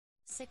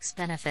6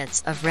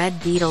 benefits of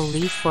red betel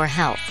leaf for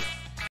health.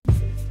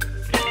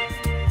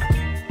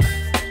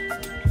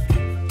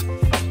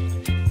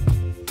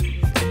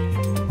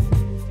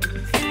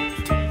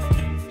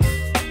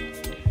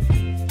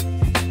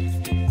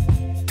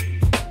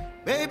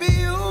 Baby,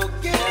 you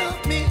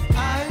give me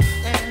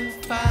ice and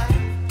fire.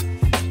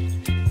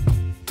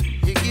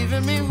 You're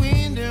giving me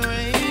wind and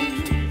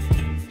rain.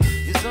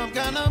 You're some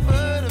kind of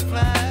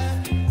butterfly.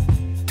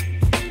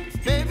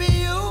 Baby,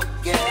 you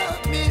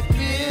give me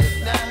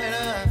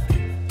midnight.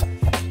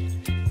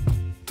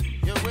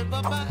 You whip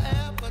up my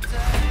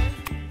appetite.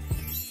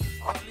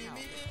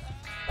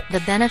 The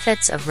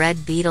benefits of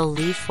red betel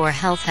leaf for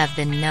health have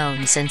been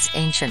known since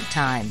ancient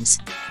times.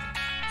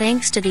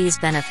 Thanks to these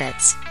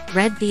benefits,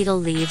 red betel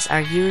leaves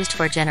are used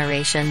for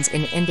generations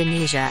in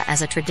Indonesia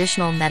as a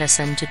traditional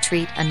medicine to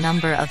treat a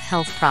number of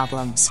health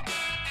problems.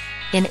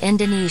 In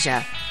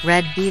Indonesia,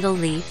 red betel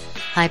leaf,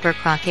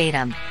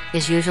 crocatum,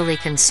 is usually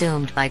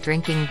consumed by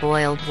drinking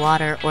boiled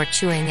water or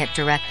chewing it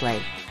directly.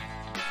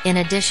 In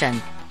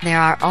addition, there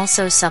are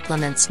also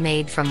supplements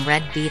made from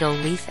red betel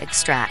leaf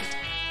extract.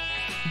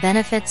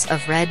 Benefits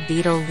of red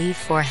betel leaf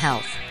for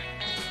health.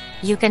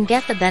 You can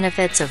get the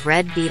benefits of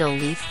red betel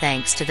leaf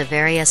thanks to the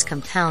various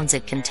compounds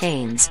it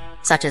contains,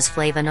 such as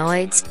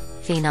flavonoids,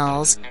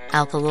 phenols,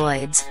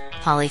 alkaloids,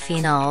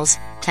 polyphenols,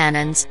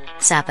 tannins,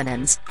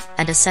 saponins,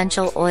 and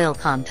essential oil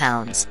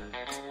compounds.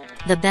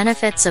 The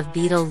benefits of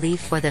betel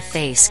leaf for the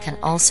face can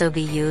also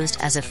be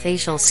used as a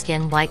facial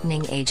skin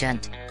whitening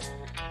agent.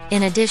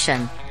 In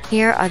addition,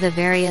 here are the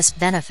various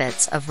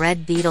benefits of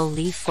red betel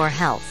leaf for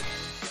health.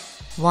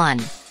 1.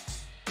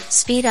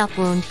 Speed up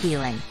wound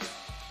healing.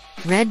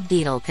 Red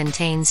betel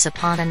contains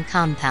saponin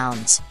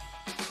compounds.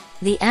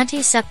 The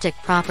antiseptic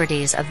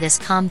properties of this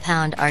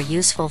compound are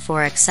useful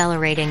for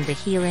accelerating the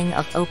healing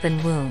of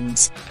open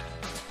wounds.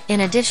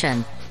 In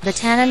addition, the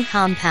tannin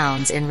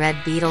compounds in red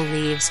betel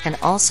leaves can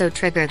also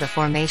trigger the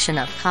formation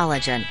of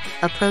collagen,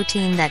 a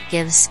protein that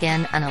gives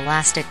skin an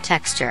elastic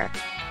texture.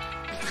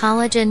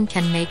 Collagen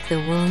can make the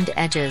wound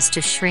edges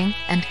to shrink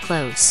and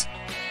close.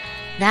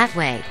 That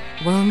way,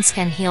 wounds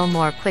can heal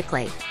more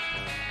quickly.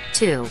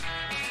 2.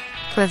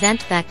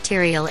 Prevent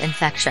bacterial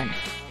infection.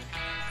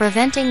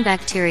 Preventing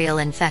bacterial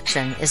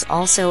infection is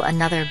also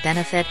another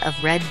benefit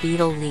of red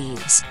betel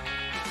leaves.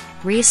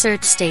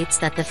 Research states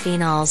that the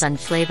phenols and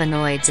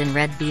flavonoids in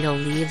red betel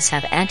leaves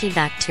have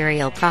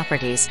antibacterial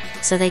properties,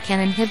 so they can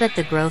inhibit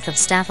the growth of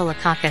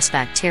Staphylococcus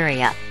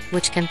bacteria,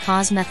 which can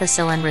cause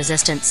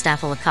methicillin-resistant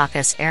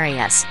Staphylococcus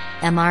aureus,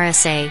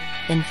 MRSA,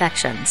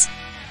 infections.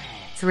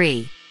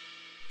 3.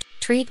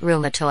 Treat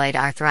rheumatoid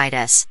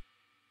arthritis.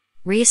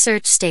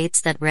 Research states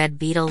that red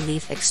betel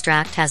leaf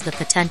extract has the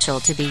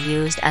potential to be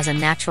used as a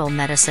natural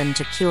medicine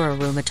to cure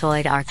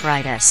rheumatoid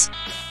arthritis.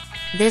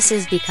 This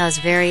is because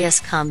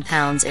various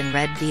compounds in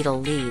red betel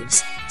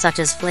leaves, such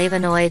as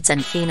flavonoids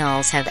and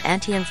phenols, have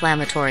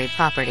anti-inflammatory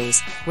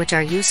properties, which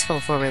are useful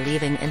for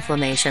relieving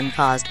inflammation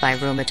caused by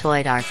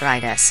rheumatoid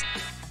arthritis.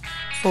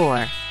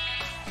 4.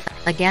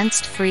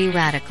 Against free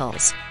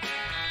radicals.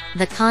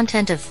 The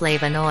content of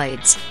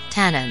flavonoids,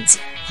 tannins,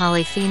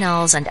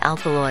 polyphenols and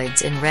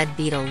alkaloids in red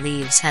betel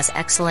leaves has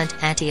excellent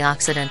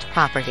antioxidant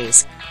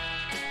properties.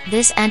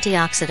 This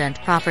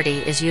antioxidant property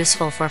is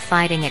useful for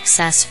fighting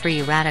excess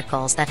free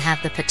radicals that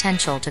have the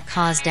potential to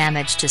cause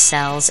damage to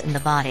cells in the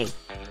body.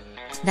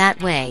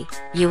 That way,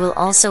 you will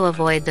also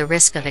avoid the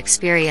risk of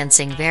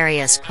experiencing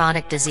various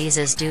chronic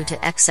diseases due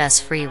to excess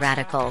free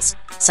radicals,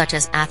 such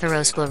as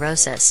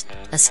atherosclerosis,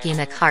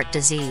 ischemic heart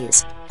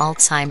disease,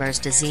 Alzheimer's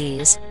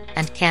disease,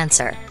 and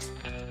cancer.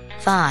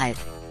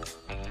 5.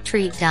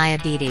 Treat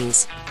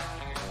diabetes.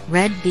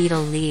 Red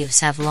betel leaves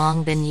have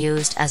long been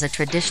used as a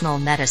traditional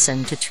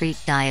medicine to treat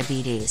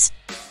diabetes.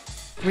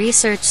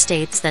 Research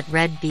states that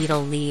red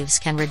betel leaves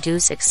can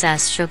reduce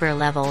excess sugar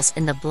levels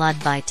in the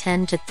blood by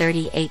 10 to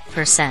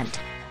 38%.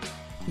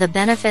 The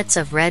benefits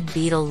of red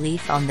betel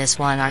leaf on this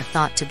one are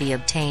thought to be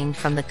obtained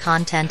from the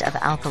content of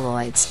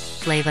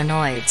alkaloids,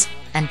 flavonoids,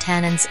 and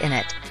tannins in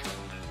it.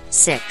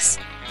 6.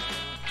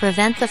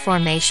 Prevent the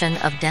formation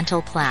of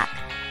dental plaque.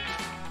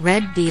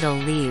 Red betel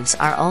leaves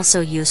are also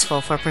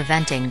useful for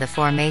preventing the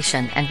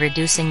formation and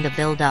reducing the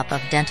buildup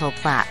of dental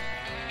plaque.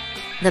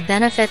 The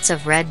benefits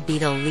of red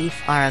betel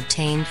leaf are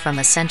obtained from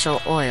essential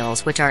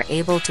oils which are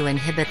able to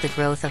inhibit the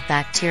growth of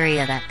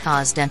bacteria that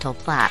cause dental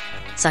plaque,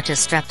 such as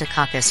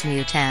Streptococcus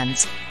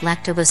mutans,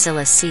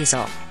 Lactobacillus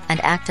sesel,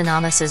 and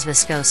Actinomyces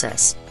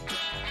viscosus.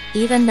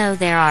 Even though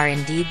there are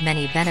indeed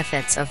many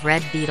benefits of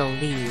red betel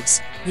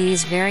leaves,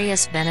 these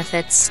various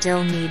benefits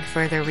still need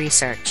further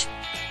research.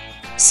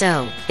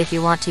 So, if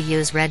you want to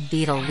use red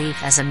betel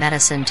leaf as a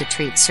medicine to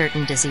treat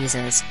certain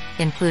diseases,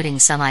 including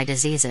some eye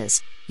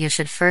diseases, you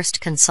should first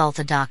consult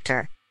a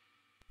doctor.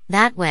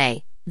 That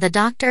way, the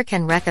doctor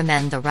can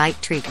recommend the right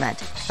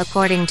treatment,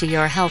 according to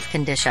your health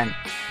condition.